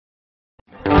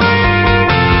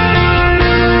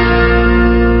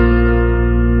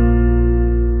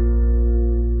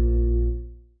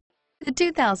The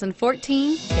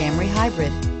 2014 Camry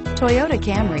Hybrid. Toyota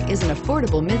Camry is an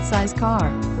affordable midsize car,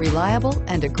 reliable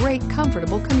and a great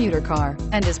comfortable commuter car,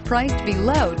 and is priced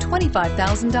below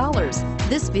 $25,000.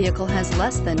 This vehicle has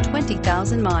less than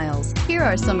 20,000 miles. Here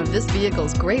are some of this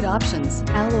vehicle's great options: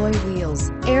 alloy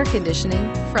wheels, air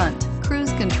conditioning, front,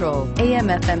 cruise control,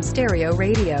 AM/FM stereo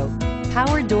radio,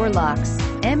 power door locks,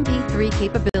 MP3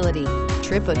 capability,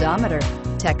 trip odometer,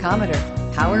 tachometer,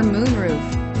 power moonroof,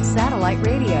 satellite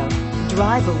radio.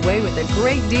 Drive away with a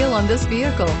great deal on this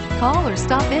vehicle. Call or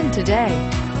stop in today.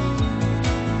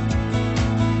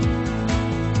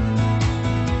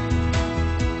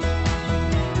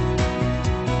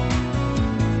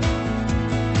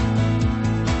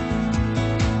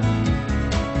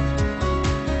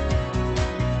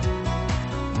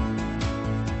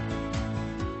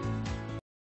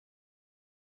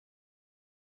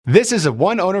 This is a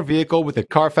one-owner vehicle with a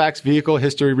Carfax Vehicle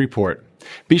History Report.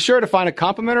 Be sure to find a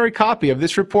complimentary copy of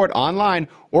this report online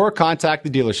or contact the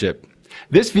dealership.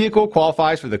 This vehicle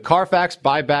qualifies for the Carfax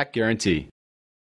Buyback Guarantee.